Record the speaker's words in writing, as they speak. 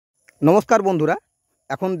नमस्कार बंधुरा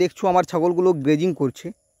এখন দেখছো আমার ছাগলগুলো গ্রেজিং করছে।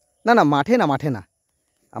 না মাঠে না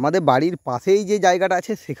আমাদের বাড়ির পাশেই যে জায়গাটা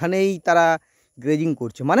আছে সেখানেই তারা গ্রেজিং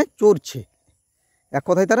করছে, মানে চড়ছে। এক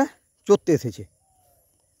কথায় তারা চড়তে এসেছে।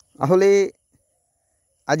 আসলে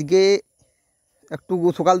আজকে একটু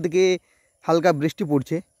সকাল থেকে হালকা বৃষ্টি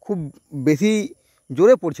পড়ছে, খুব বেশি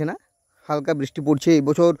জোরে পড়ছে না, হালকা বৃষ্টি পড়ছে।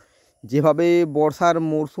 এবছর যেভাবে বর্ষার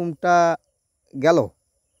মরশুমটা গেল,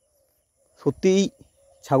 সত্যিই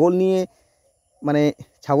ছাগল নিয়ে মানে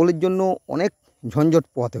ছাগলের জন্য অনেক ঝঞ্ঝট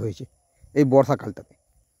পোহাতে হয়েছে এই বর্ষাকালটাতে।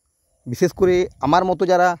 বিশেষ করে আমার মতো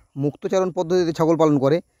যারা মুক্তচারণ পদ্ধতিতে ছাগল পালন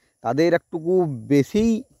করে তাদের একটুকু বেশি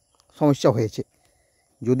সমস্যা হয়েছে।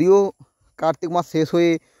 যদিও কার্তিক মাস শেষ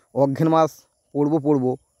হয়ে অগ্রহায়ণ মাস পড়ব,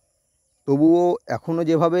 তবুও এখনও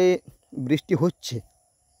যেভাবে বৃষ্টি হচ্ছে,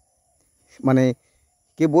 মানে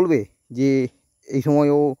কে বলবে যে এই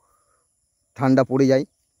সময়ও ঠান্ডা পড়ে যায়।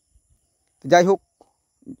 যাই হোক,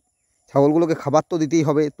 ছাগলগুলোকে খাবার তো দিতেই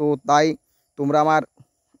হবে, তো তাই তোমরা আমার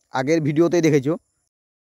আগের ভিডিওতেই দেখেছো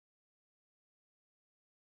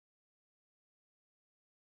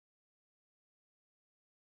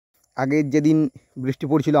আগের যেদিন বৃষ্টি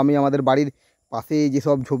পড়ছিল আমি আমাদের বাড়ির পাশে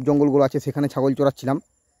যেসব ঝোপ জঙ্গলগুলো আছে সেখানে ছাগল চড়াচ্ছিলাম।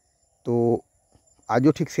 তো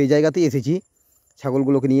আজও ঠিক সেই জায়গাতেই এসেছি,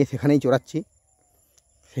 ছাগলগুলোকে নিয়ে সেখানেই চড়াচ্ছি।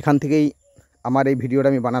 সেখান থেকেই আমার এই ভিডিওটা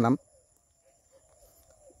আমি বানালাম।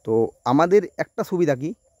 তো আমাদের একটা সুবিধা কি,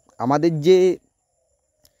 আমাদের যে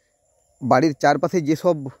বাড়ির চারপাশে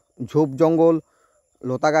যেসব ঝোপ জঙ্গল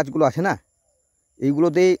লতা গাছগুলো আছে না,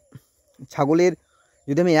 এইগুলোতে ছাগলের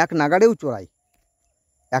যদি আমি এক নাগাড়েও চড়াই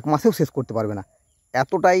এক মাসেও শেষ করতে পারবে না,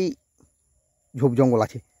 এতটাই ঝোপ জঙ্গল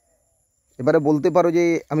আছে। এবারে বলতে পারো যে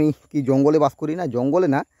আমি কি জঙ্গলে বাস করি? না, জঙ্গলে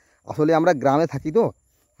না, আসলে আমরা গ্রামে থাকি। তো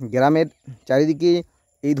গ্রামের চারিদিকে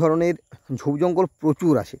এই ধরনের ঝোপ জঙ্গল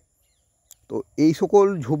প্রচুর আছে। তো এই সকল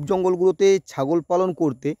ঝোপ জঙ্গলগুলোতে ছাগল পালন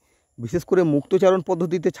করতে, বিশেষ করে মুক্তচারণ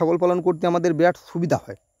পদ্ধতিতে ছাগল পালন করতে আমাদের বিরাট সুবিধা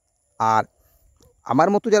হয়। আর আমার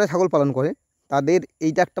মতো যারা ছাগল পালন করে তাদের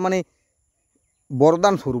এইটা একটা মানে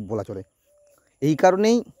বরদান স্বরূপ বলা চলে। এই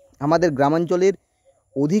কারণেই আমাদের গ্রামাঞ্চলের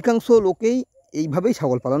অধিকাংশ লোকেই এইভাবেই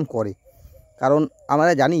ছাগল পালন করে। কারণ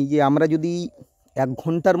আমরা জানি যে আমরা যদি 1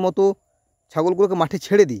 ঘন্টার মতো ছাগলগুলোকে মাঠে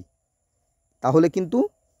ছেড়ে দিই, তাহলে কিন্তু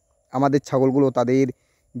আমাদের ছাগলগুলো তাদের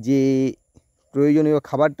যে প্রয়োজনীয়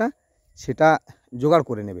খাবারটা সেটা জোগাড়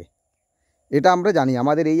করে নেবে। এটা আমরা জানি,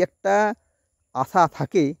 আমাদের এই একটা আশা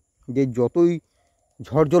থাকে যে যতই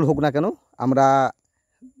ঝড় হোক না কেন আমরা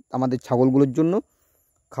আমাদের ছাগলগুলোর জন্য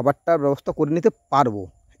খাবারটার ব্যবস্থা করে নিতে পারবো।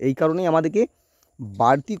 এই কারণেই আমাদেরকে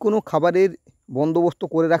বাড়তি কোনো খাবারের বন্দোবস্ত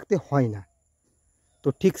করে রাখতে হয় না। তো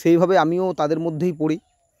ঠিক সেইভাবে আমিও তাদের মধ্যেই পড়ি।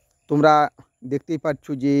 তোমরা দেখতেই পাচ্ছ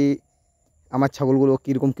যে আমার ছাগলগুলো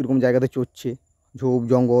কীরকম জায়গাতে চড়ছে, ঝোপ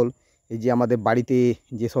জঙ্গল। এই যে আমাদের বাড়িতে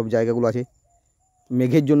যেসব জায়গাগুলো আছে,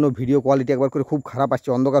 মেঘের জন্য ভিডিও কোয়ালিটি একবার করে খুব খারাপ আসছে,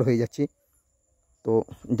 অন্ধকার হয়ে যাচ্ছে। তো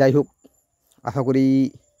যাই হোক, আশা করি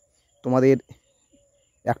তোমাদের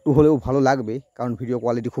একটু হলেও ভালো লাগবে, কারণ ভিডিও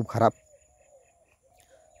কোয়ালিটি খুব খারাপ।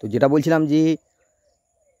 তো যেটা বলছিলাম যে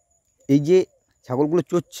এই যে ছাগলগুলো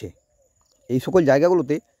চড়ছে, এই সকল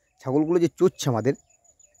জায়গাগুলোতে ছাগলগুলো যে চড়ছে আমাদের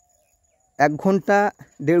 1 ঘন্টা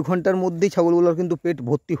 1.5 ঘন্টার মধ্যেই ছাগলগুলোর কিন্তু পেট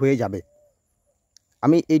ভর্তি হয়ে যাবে,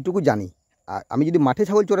 আমি এইটুকু জানি। আর আমি যদি মাঠে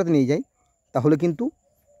ছাগল চড়াতে নিয়ে যাই তাহলে কিন্তু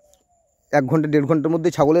 1 ঘন্টা 1.5 ঘন্টার মধ্যে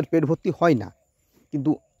ছাগলের পেট ভর্তি হয় না, কিন্তু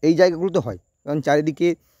এই জায়গাগুলোতে হয়। কারণ চারিদিকে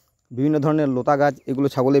বিভিন্ন ধরনের লতা গাছ, এগুলো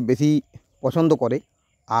ছাগলে বেশি পছন্দ করে।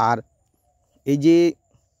 আর এই যে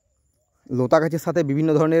লতা গাছের সাথে বিভিন্ন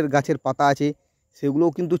ধরনের গাছের পাতা আছে,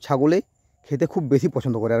 সেগুলোও কিন্তু ছাগলে খেতে খুব বেশি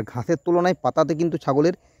পছন্দ করে। আর ঘাসের তুলনায় পাতাতে কিন্তু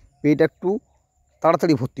ছাগলের পেট একটু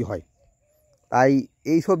তাড়াতাড়ি ভর্তি হয়। তাই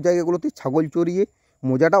এই সব জায়গাগুলোতে ছাগল চড়িয়ে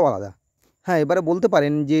মজাটাও আলাদা। হ্যাঁ, এবারে বলতে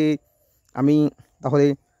পারেন যে আমি তাহলে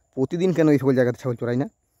প্রতিদিন কেন এই সকল জায়গাতে ছাগল চড়াই না?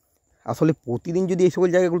 আসলে প্রতিদিন যদি এই সকল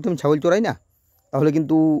জায়গাগুলোতে আমি ছাগল চড়াই না, তাহলে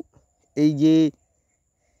কিন্তু এই যে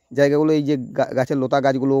জায়গাগুলো, এই যে গাছের লতা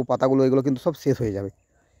গাছগুলো, পাতাগুলো, এগুলো কিন্তু সব শেষ হয়ে যাবে।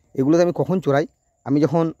 এগুলোতে আমি কখন চড়াই? আমি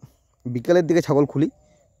যখন বিকালের দিকে ছাগল খুলি,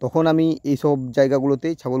 তখন আমি এই সব জায়গাগুলোতে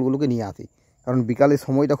ছাগলগুলোকে নিয়ে আসি। কারণ বিকালের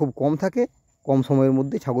সময়টা খুব কম থাকে, কম সময়ের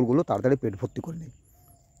মধ্যে ছাগলগুলো তাড়াতাড়ি পেট ভর্তি করে নেয়।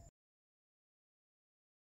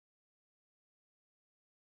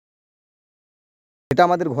 এটা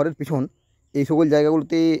আমাদের ঘরের পিছন, এই সকল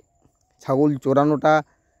জায়গাগুলোতে ছাগল চড়ানোটা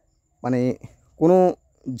মানে কোনো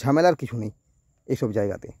ঝামেলার কিছু নেই। এইসব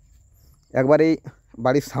জায়গাতে একবারে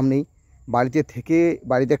বাড়ির সামনেই, বাড়িতে থেকে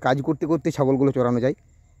বাড়িতে কাজ করতে করতে ছাগলগুলো চড়ানো যায়।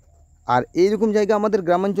 আর এইরকম জায়গা আমাদের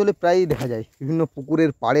গ্রামাঞ্চলে প্রায়ই দেখা যায়, বিভিন্ন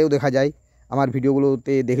পুকুরের পাড়েও দেখা যায়। আমার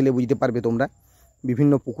ভিডিওগুলোতে দেখলে বুঝতে পারবে তোমরা,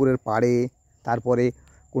 বিভিন্ন পুকুরের পাড়ে, তারপরে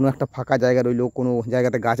কোনো একটা ফাঁকা জায়গা রইলো, কোনো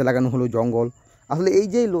জায়গাতে গাছ লাগানো হলো, জঙ্গল। আসলে এই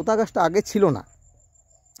যে লতা গাছটা আগে ছিল না,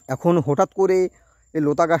 এখন হঠাৎ করে এই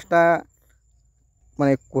লতা গাছটা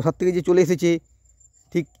মানে কোথার থেকে যে চলে এসেছে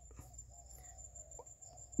ঠিক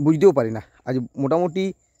বুঝতেও পারি না। আজ মোটামুটি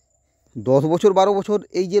 10 বছর 12 বছর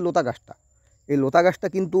এই যে লতা গাছটা, এই লতা গাছটা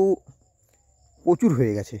কিন্তু প্রচুর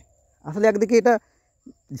হয়ে গেছে। আসলে একদিকে এটা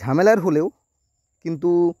ঝামেলার হলেও কিন্তু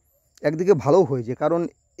একদিকে ভালোও হয়েছে, কারণ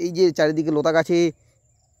এই যে চারিদিকে লতা গাছে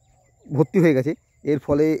ভর্তি হয়ে গেছে, এর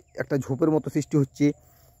ফলে একটা ঝোপের মতো সৃষ্টি হচ্ছে।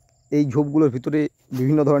 এই ঝোপগুলোর ভিতরে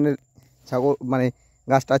বিভিন্ন ধরনের ছাগল মানে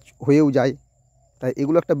গাছ টাছ হয়েও যায়, তাই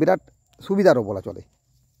এগুলো একটা বিরাট সুবিধারও বলা চলে।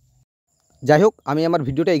 যাই হোক, আমি আমার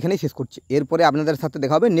ভিডিওটা এখানেই শেষ করছি। এরপরে আপনাদের সাথে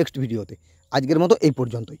দেখা হবে নেক্সট ভিডিওতে। আজকের মতো এই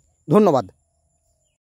পর্যন্তই। ধন্যবাদ।